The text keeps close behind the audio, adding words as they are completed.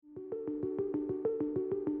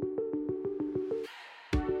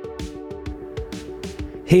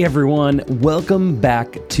Hey everyone, welcome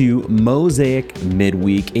back to Mosaic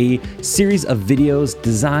Midweek, a series of videos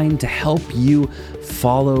designed to help you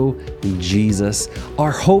follow Jesus.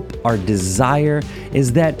 Our hope, our desire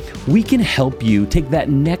is that we can help you take that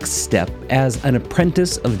next step as an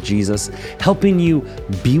apprentice of Jesus, helping you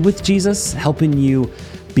be with Jesus, helping you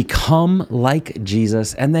become like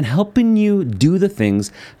Jesus, and then helping you do the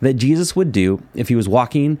things that Jesus would do if he was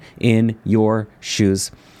walking in your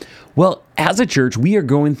shoes. Well, as a church, we are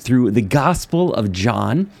going through the Gospel of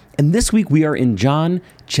John, and this week we are in John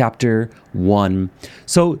chapter 1.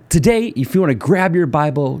 So today, if you want to grab your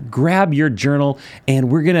Bible, grab your journal, and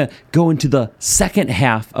we're going to go into the second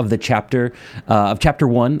half of the chapter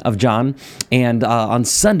 1 of John. And on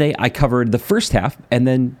Sunday, I covered the first half, and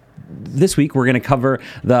then this week, we're going to cover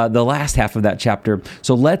the last half of that chapter.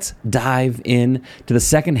 So let's dive in to the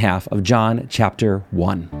second half of John chapter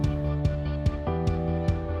 1.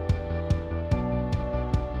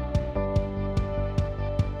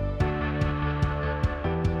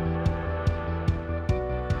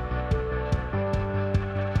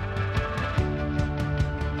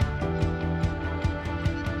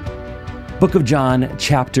 Book of John,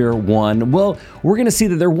 chapter 1. Well, we're going to see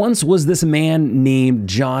that there once was this man named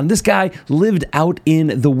John. This guy lived out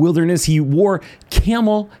in the wilderness. He wore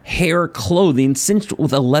camel hair clothing cinched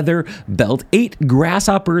with a leather belt, ate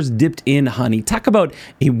grasshoppers dipped in honey. Talk about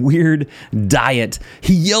a weird diet.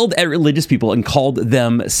 He yelled at religious people and called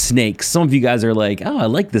them snakes. Some of you guys are like, oh, I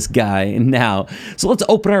like this guy now. So let's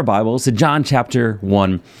open our Bibles to John chapter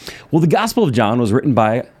 1. Well, the Gospel of John was written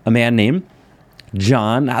by a man named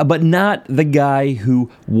John, but not the guy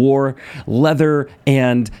who wore leather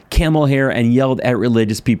and camel hair and yelled at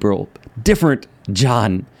religious people. Different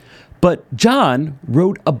John. But John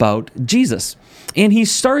wrote about Jesus. And he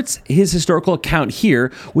starts his historical account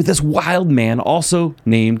here with this wild man also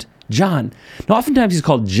named John. Now, oftentimes he's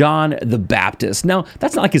called John the Baptist. Now,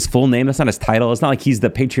 that's not like his full name. That's not his title. It's not like he's the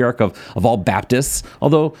patriarch of all Baptists,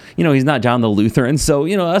 although, he's not John the Lutheran. So,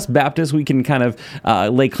 us Baptists, we can kind of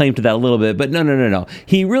lay claim to that a little bit. But no.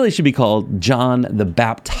 He really should be called John the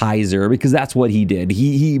Baptizer because that's what he did.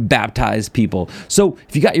 He baptized people. So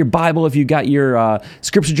if you got your Bible, if you got your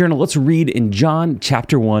scripture journal, let's read in John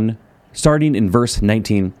chapter 1, starting in verse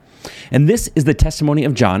 19. And this is the testimony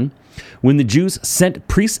of John when the Jews sent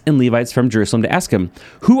priests and Levites from Jerusalem to ask him,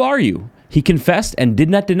 "Who are you?" He confessed and did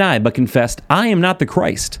not deny, but confessed, "I am not the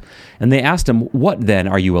Christ." And they asked him, "What then?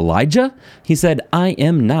 Are you Elijah?" He said, "I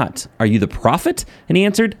am not." "Are you the prophet?" And he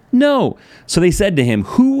answered, "No." So they said to him,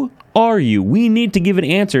 "Who are you? We need to give an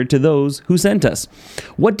answer to those who sent us.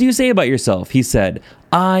 What do you say about yourself?" He said,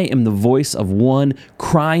 "I am the voice of one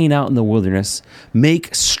crying out in the wilderness,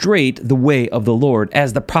 'Make straight the way of the Lord,'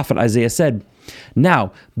 as the prophet Isaiah said."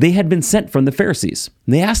 Now, they had been sent from the Pharisees.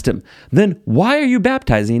 They asked him, "Then why are you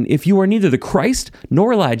baptizing if you are neither the Christ,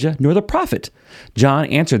 nor Elijah, nor the prophet?" John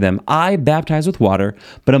answered them, "I baptize with water,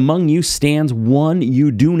 but among you stands one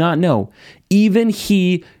you do not know, even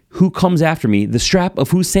he who comes after me, the strap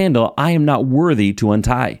of whose sandal I am not worthy to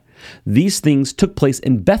untie." These things took place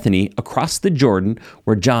in Bethany across the Jordan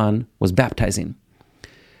where John was baptizing.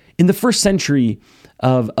 In the first century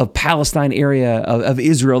of Palestine area of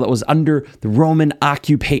Israel that was under the Roman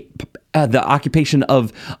occupation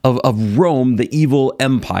of Rome, the evil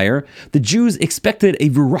empire, the Jews expected a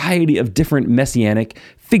variety of different messianic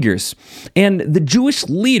figures. And the Jewish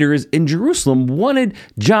leaders in Jerusalem wanted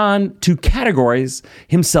John to categorize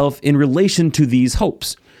himself in relation to these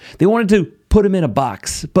hopes. They wanted to put him in a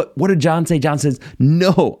box. But what did John say? John says,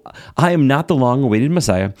 "No, I am not the long-awaited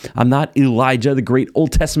Messiah. I'm not Elijah, the great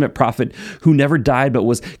Old Testament prophet who never died but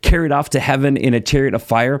was carried off to heaven in a chariot of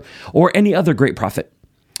fire, or any other great prophet."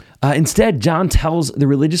 Instead, John tells the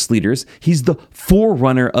religious leaders he's the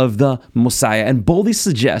forerunner of the Messiah and boldly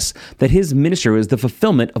suggests that his ministry was the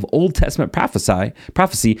fulfillment of Old Testament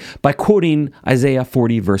prophecy by quoting Isaiah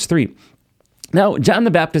 40, verse 3. Now, John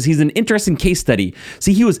the Baptist, he's an interesting case study.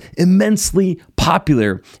 See, he was immensely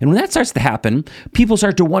popular. And when that starts to happen, people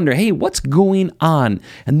start to wonder, hey, what's going on?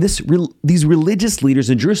 And these religious leaders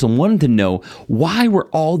in Jerusalem wanted to know, why were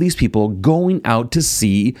all these people going out to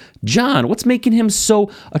see John? What's making him so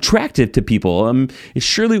attractive to people? It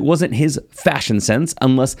surely wasn't his fashion sense,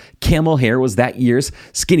 unless camel hair was that year's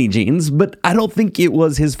skinny jeans. But I don't think it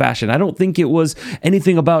was his fashion. I don't think it was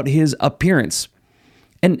anything about his appearance.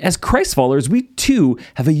 And as Christ followers, we too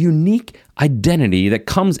have a unique identity that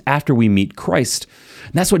comes after we meet Christ.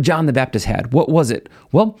 And that's what John the Baptist had. What was it?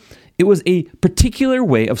 Well, it was a particular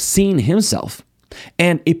way of seeing himself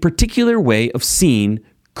and a particular way of seeing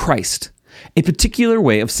Christ. a particular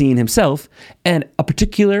way of seeing himself and a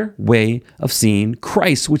particular way of seeing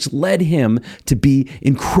Christ, which led him to be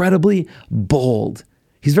incredibly bold.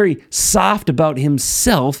 He's very soft about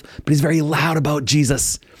himself, but he's very loud about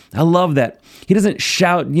Jesus. I love that. He doesn't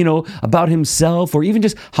shout, about himself or even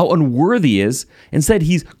just how unworthy he is. Instead,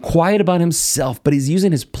 he's quiet about himself, but he's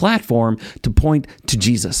using his platform to point to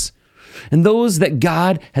Jesus. And those that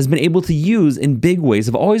God has been able to use in big ways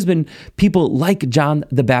have always been people like John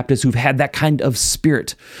the Baptist who've had that kind of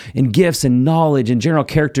spirit and gifts and knowledge and general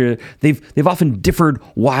character. They've often differed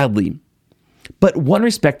wildly. But one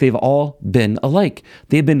respect, they've all been alike.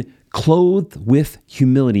 They've been clothed with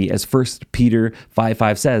humility, as 1 Peter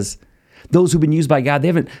 5:5 says. Those who've been used by God, they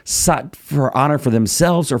haven't sought for honor for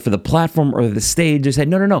themselves or for the platform or the stage. They said,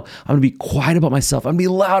 no, I'm going to be quiet about myself. I'm going to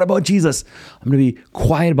be loud about Jesus. I'm going to be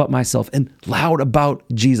quiet about myself and loud about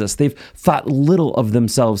Jesus. They've thought little of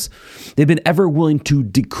themselves. They've been ever willing to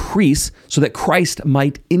decrease so that Christ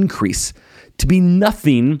might increase, to be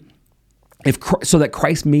nothing so that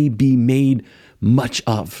Christ may be made much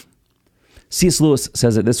of. C.S. Lewis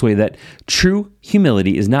says it this way, that true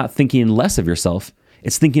humility is not thinking less of yourself,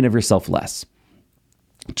 it's thinking of yourself less.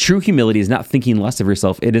 True humility is not thinking less of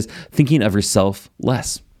yourself, it is thinking of yourself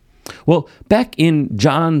less. Well, back in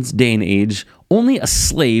John's day and age, only a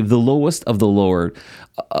slave, the lowest of the lower,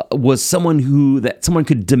 was someone that someone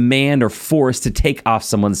could demand or force to take off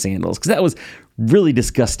someone's sandals, because that was really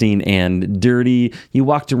disgusting and dirty. You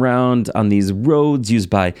walked around on these roads used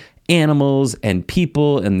by animals and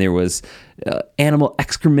people, and there was animal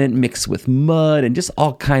excrement mixed with mud and just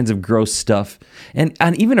all kinds of gross stuff. And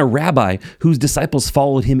even a rabbi whose disciples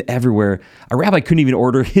followed him everywhere, a rabbi couldn't even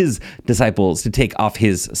order his disciples to take off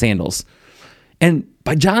his sandals. And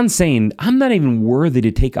by John saying, I'm not even worthy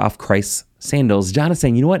to take off Christ's sandals, John is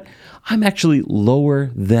saying, you know what? I'm actually lower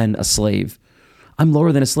than a slave. I'm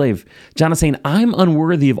lower than a slave. John is saying, I'm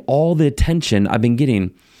unworthy of all the attention I've been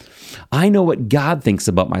getting. I know what God thinks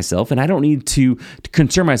about myself, and I don't need to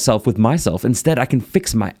concern myself with myself. Instead, I can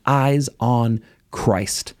fix my eyes on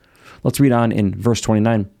Christ. Let's read on in verse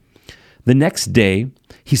 29. The next day,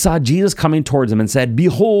 he saw Jesus coming towards him and said,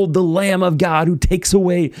 Behold, the Lamb of God who takes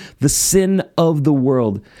away the sin of the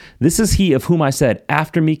world. This is he of whom I said,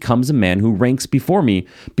 After me comes a man who ranks before me,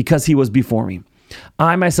 because he was before me.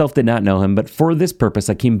 I myself did not know him, but for this purpose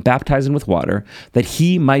I came baptizing with water, that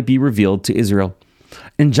he might be revealed to Israel.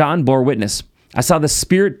 And John bore witness. I saw the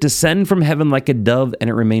Spirit descend from heaven like a dove, and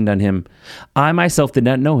it remained on him. I myself did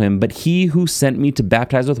not know him, but he who sent me to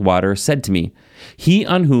baptize with water said to me, He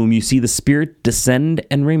on whom you see the Spirit descend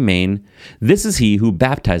and remain, this is he who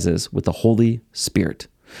baptizes with the Holy Spirit.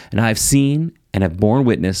 And I have seen and have borne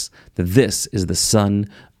witness that this is the Son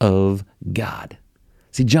of God.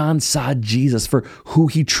 See, John saw Jesus for who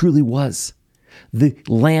he truly was. The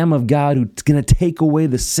Lamb of God who's going to take away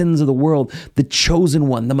the sins of the world, the chosen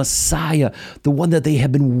one, the Messiah, the one that they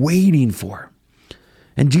have been waiting for.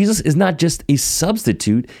 And Jesus is not just a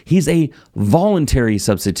substitute, he's a voluntary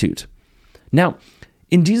substitute. Now,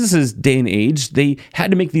 in Jesus' day and age, they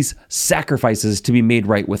had to make these sacrifices to be made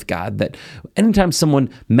right with God, that anytime someone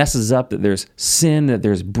messes up, that there's sin, that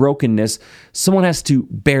there's brokenness, someone has to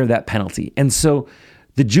bear that penalty. And so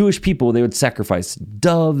the Jewish people, they would sacrifice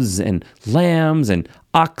doves and lambs and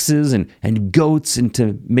oxes and goats and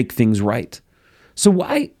to make things right. So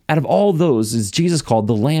why, out of all those, is Jesus called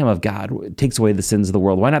the Lamb of God who takes away the sins of the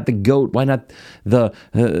world? Why not the goat? Why not the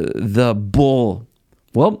bull?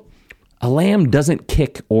 Well, a lamb doesn't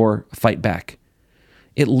kick or fight back.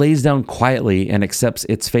 It lays down quietly and accepts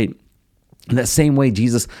its fate. In that same way,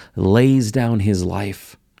 Jesus lays down his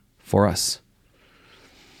life for us.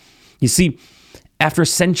 You see, after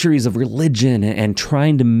centuries of religion and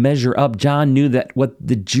trying to measure up, John knew that what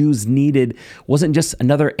the Jews needed wasn't just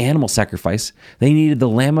another animal sacrifice. They needed the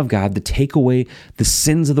Lamb of God to take away the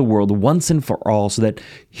sins of the world once and for all so that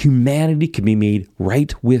humanity could be made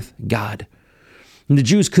right with God. And the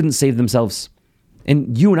Jews couldn't save themselves.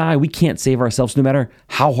 And you and I, we can't save ourselves no matter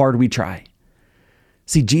how hard we try.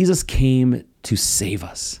 See, Jesus came to save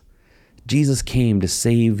us. Jesus came to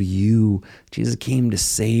save you. Jesus came to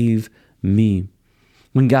save me.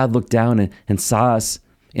 When God looked down and saw us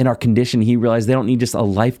in our condition, he realized they don't need just a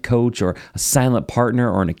life coach or a silent partner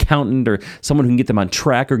or an accountant or someone who can get them on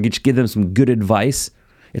track or give them some good advice.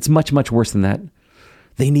 It's much, much worse than that.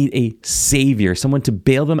 They need a savior, someone to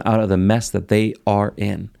bail them out of the mess that they are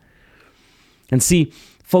in. And see,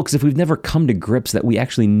 folks, if we've never come to grips that we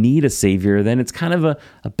actually need a savior, then it's kind of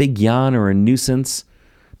a big yawn or a nuisance.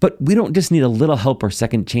 But we don't just need a little help or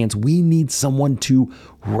second chance. We need someone to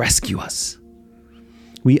rescue us.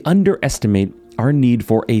 We underestimate our need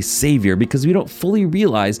for a Savior because we don't fully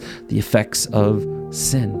realize the effects of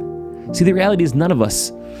sin. See, the reality is none of us,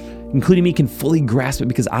 including me, can fully grasp it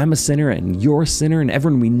because I'm a sinner and you're a sinner and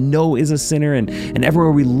everyone we know is a sinner, and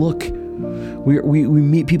everywhere we look, we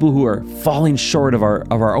meet people who are falling short of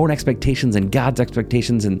our own expectations and God's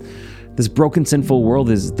expectations, and this broken, sinful world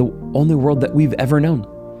is the only world that we've ever known.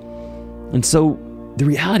 And so the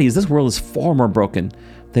reality is this world is far more broken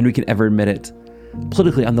than we can ever admit it.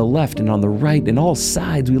 Politically, on the left and on the right, and all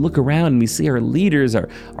sides, we look around and we see our leaders are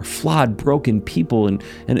flawed, broken people,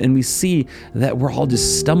 and we see that we're all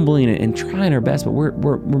just stumbling and trying our best, but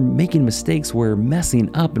we're making mistakes, we're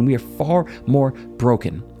messing up, and we are far more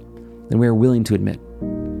broken than we are willing to admit.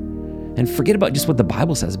 And forget about just what the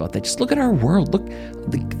Bible says about that. Just look at our world. Look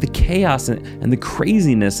the chaos and the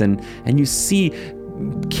craziness, and you see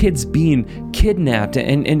kids being kidnapped,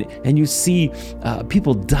 and you see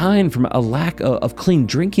people dying from a lack of clean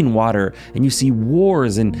drinking water, and you see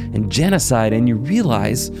wars and genocide, and you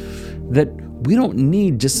realize that we don't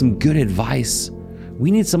need just some good advice.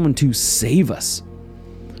 We need someone to save us.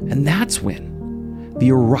 And that's when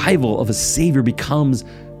the arrival of a Savior becomes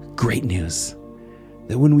great news.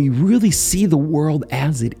 That when we really see the world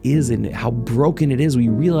as it is and how broken it is, we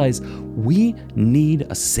realize we need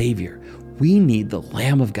a Savior. We need the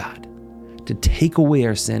Lamb of God to take away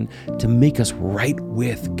our sin, to make us right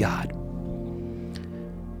with God.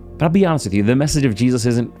 But I'll be honest with you, the message of Jesus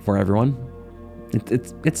isn't for everyone.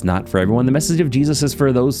 It's not for everyone. The message of Jesus is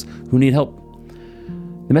for those who need help.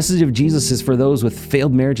 The message of Jesus is for those with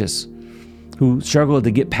failed marriages, who struggle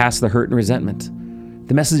to get past the hurt and resentment.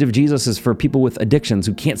 The message of Jesus is for people with addictions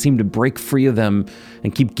who can't seem to break free of them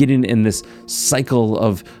and keep getting in this cycle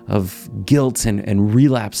of guilt and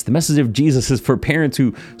relapse. The message of Jesus is for parents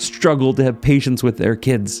who struggle to have patience with their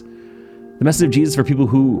kids. The message of Jesus is for people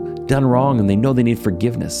who done wrong and they know they need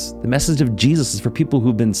forgiveness. The message of Jesus is for people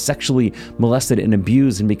who've been sexually molested and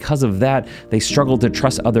abused, and because of that, they struggle to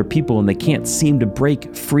trust other people and they can't seem to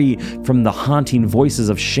break free from the haunting voices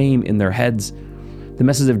of shame in their heads. The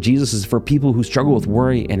message of Jesus is for people who struggle with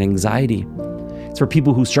worry and anxiety. It's for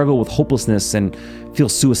people who struggle with hopelessness and feel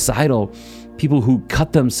suicidal, people who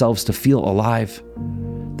cut themselves to feel alive.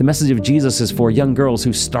 The message of Jesus is for young girls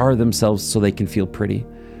who starve themselves so they can feel pretty.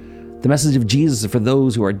 The message of Jesus is for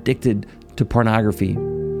those who are addicted to pornography.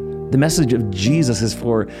 The message of Jesus is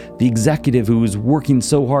for the executive who is working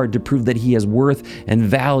so hard to prove that he has worth and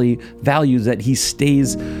values that he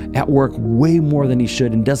stays at work way more than he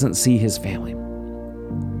should and doesn't see his family.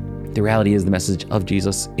 The reality is the message of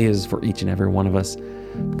Jesus is for each and every one of us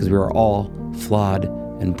because we are all flawed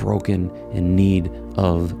and broken in need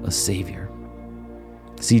of a Savior.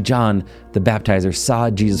 See, John the Baptizer saw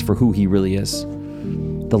Jesus for who he really is,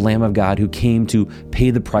 the Lamb of God who came to pay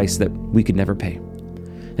the price that we could never pay.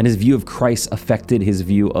 And his view of Christ affected his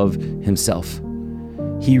view of himself.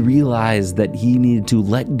 He realized that he needed to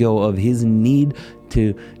let go of his need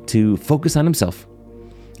to focus on himself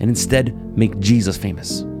and instead make Jesus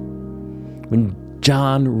famous. When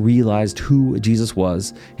John realized who Jesus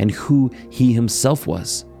was and who he himself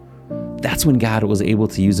was, that's when God was able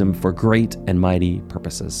to use him for great and mighty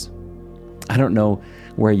purposes. I don't know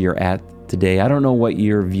where you're at today. I don't know what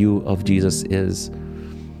your view of Jesus is.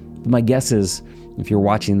 But my guess is if you're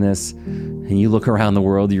watching this and you look around the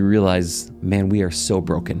world, you realize, man, we are so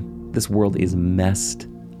broken. This world is messed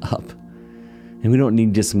up. And we don't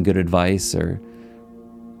need just some good advice or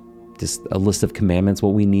just a list of commandments.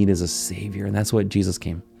 What we need is a Savior, and that's what Jesus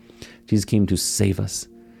came. Jesus came to save us.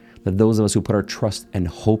 That those of us who put our trust and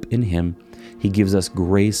hope in him, he gives us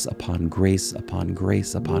grace upon grace upon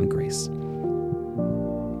grace upon grace.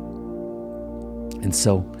 And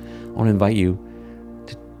so I want to invite you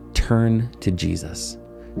to turn to Jesus,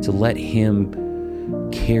 to let him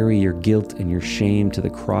carry your guilt and your shame to the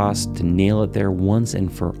cross, to nail it there once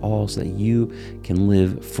and for all so that you can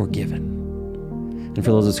live forgiven. And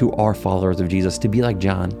for those of us who are followers of Jesus, to be like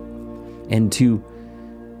John and to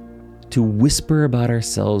whisper about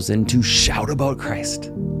ourselves and to shout about Christ,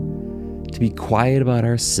 to be quiet about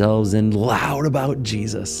ourselves and loud about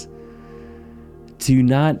Jesus, to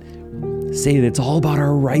not say that it's all about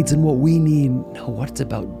our rights and what we need. No, what's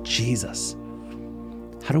about Jesus?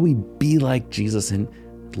 How do we be like Jesus and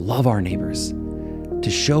love our neighbors? To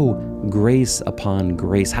show grace upon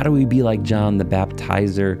grace. How do we be like John the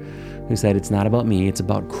Baptizer, who said, it's not about me, it's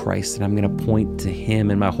about Christ, and I'm going to point to him,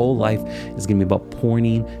 and my whole life is going to be about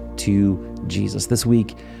pointing to Jesus. This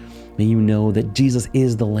week, may you know that Jesus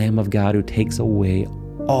is the Lamb of God who takes away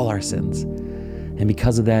all our sins. And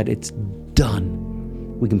because of that, it's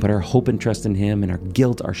done. We can put our hope and trust in him, and our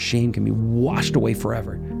guilt, our shame can be washed away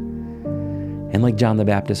forever. And like John the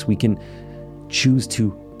Baptist, we can choose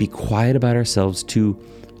to be quiet about ourselves, to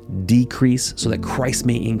decrease so that Christ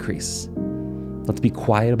may increase. Let's be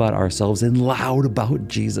quiet about ourselves and loud about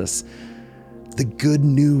Jesus, the good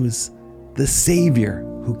news, the Savior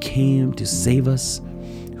who came to save us,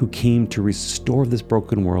 who came to restore this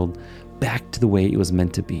broken world back to the way it was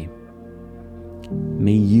meant to be.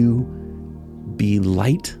 May you be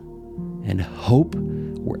light and hope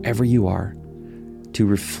wherever you are, to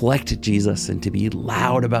reflect Jesus and to be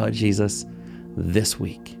loud about Jesus this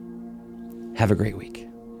week. Have a great week.